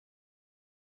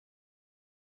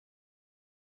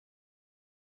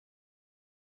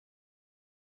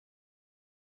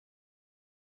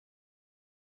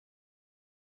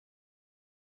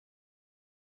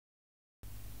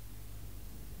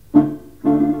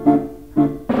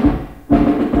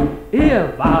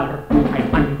war ein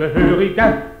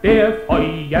Angehöriger der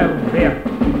Feuerwehr.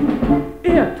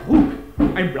 Er trug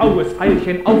ein blaues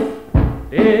Pfeilchen auf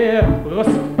der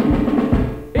Brust.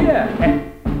 Er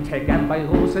hätte gern bei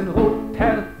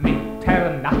rosenroter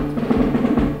Mitternacht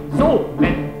so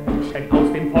Menschen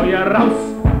aus dem Feuer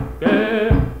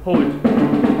rausgeholt.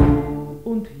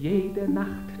 Und jede Nacht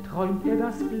träumt er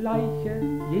das Gleiche,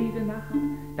 jede Nacht,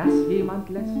 dass jemand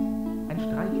lässt ein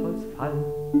Streichholz fallen.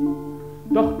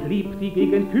 Doch blieb die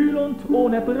Gegend kühl und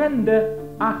ohne Brände,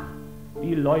 ach,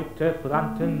 die Leute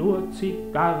brannten nur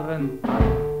Zigarren an.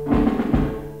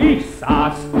 Ich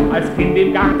saß als Kind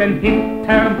im Garten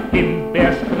hinterm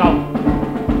Himbeerstrauch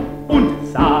und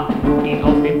sah ihn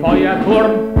auf dem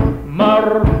Feuerturm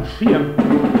marschieren.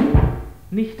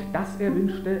 Nicht, dass er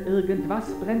wünschte, irgendwas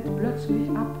brennt plötzlich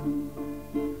ab,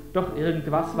 doch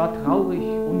irgendwas war traurig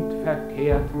und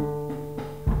verkehrt.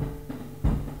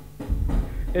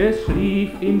 Es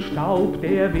schlief im Staub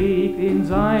der Weg in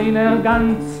seiner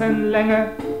ganzen Länge,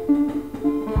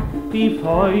 die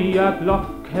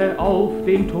Feuerglocke auf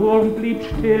dem Turm blieb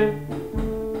still,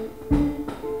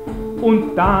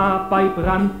 und dabei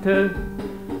brannte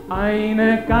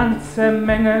eine ganze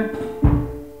Menge,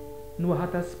 nur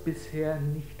hat das bisher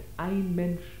nicht ein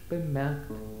Mensch bemerkt.